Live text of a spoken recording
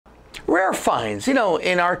Rare finds. You know,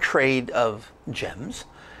 in our trade of gems,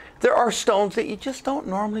 there are stones that you just don't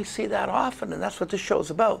normally see that often, and that's what this show's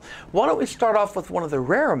about. Why don't we start off with one of the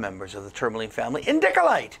rarer members of the tourmaline family,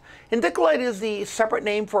 indicolite. Indicolite is the separate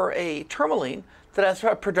name for a tourmaline that has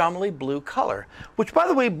a predominantly blue color, which, by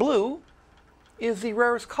the way, blue is the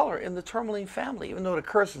rarest color in the tourmaline family, even though it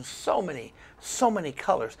occurs in so many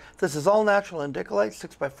colors. This is all natural indicolite,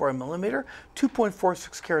 6x4mm,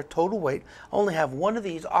 2.46 karat total weight. Only have one of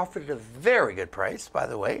these offered at a very good price, by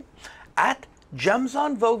the way, at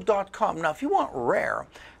gemsonvogue.com. Now, if you want rare,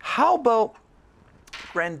 how about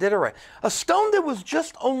granditerite? A stone that was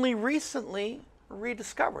just only recently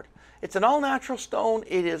rediscovered. It's an all-natural stone.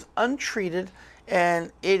 It is untreated,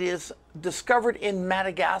 and it is discovered in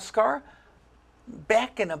Madagascar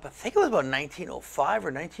back in, I think it was about 1905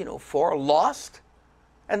 or 1904, lost,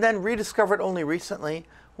 and then rediscovered only recently.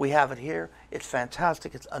 We have it here. It's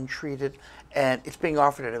fantastic. It's untreated, and it's being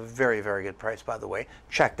offered at a very, very good price, by the way.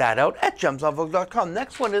 Check that out at gemsonvogue.com.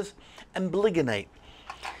 Next one is amblygonite.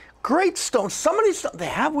 Great stone. Some of these stones, they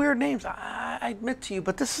have weird names, I admit to you,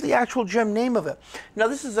 but this is the actual gem name of it. Now,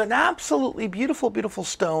 this is an absolutely beautiful, beautiful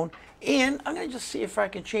stone, and I'm going to just see if I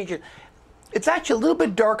can change it. It's actually a little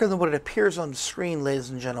bit darker than what it appears on the screen, ladies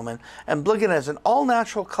and gentlemen. Amblygonite is an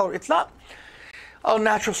all-natural color. It's not a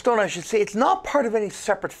natural stone, I should say. It's not part of any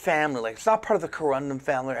separate family. Like, it's not part of the corundum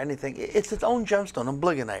family or anything. It's its own gemstone,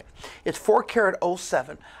 amblygonite. It's 4 karat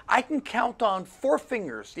 07. I can count on 4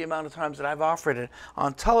 fingers the amount of times that I've offered it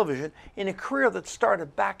on television in a career that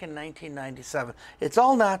started back in 1997. It's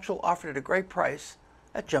all natural, offered at a great price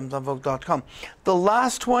at gemsonvogue.com. The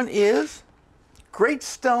last one is great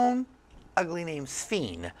stone, ugly name,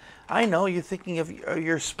 sphene. I know you're thinking of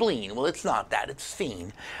your spleen. Well, it's not that. It's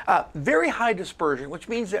sphene. Very high dispersion, which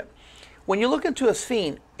means that when you look into a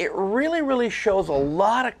sphene, it really, really shows a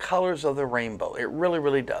lot of colors of the rainbow. It really,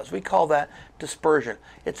 really does. We call that dispersion.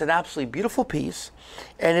 It's an absolutely beautiful piece,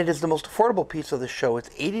 and it is the most affordable piece of the show. It's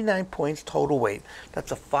 89 points total weight.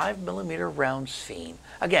 That's a 5mm round sphene.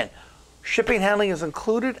 Again, shipping and handling is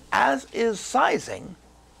included, as is sizing,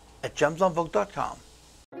 at gemsonvogue.com.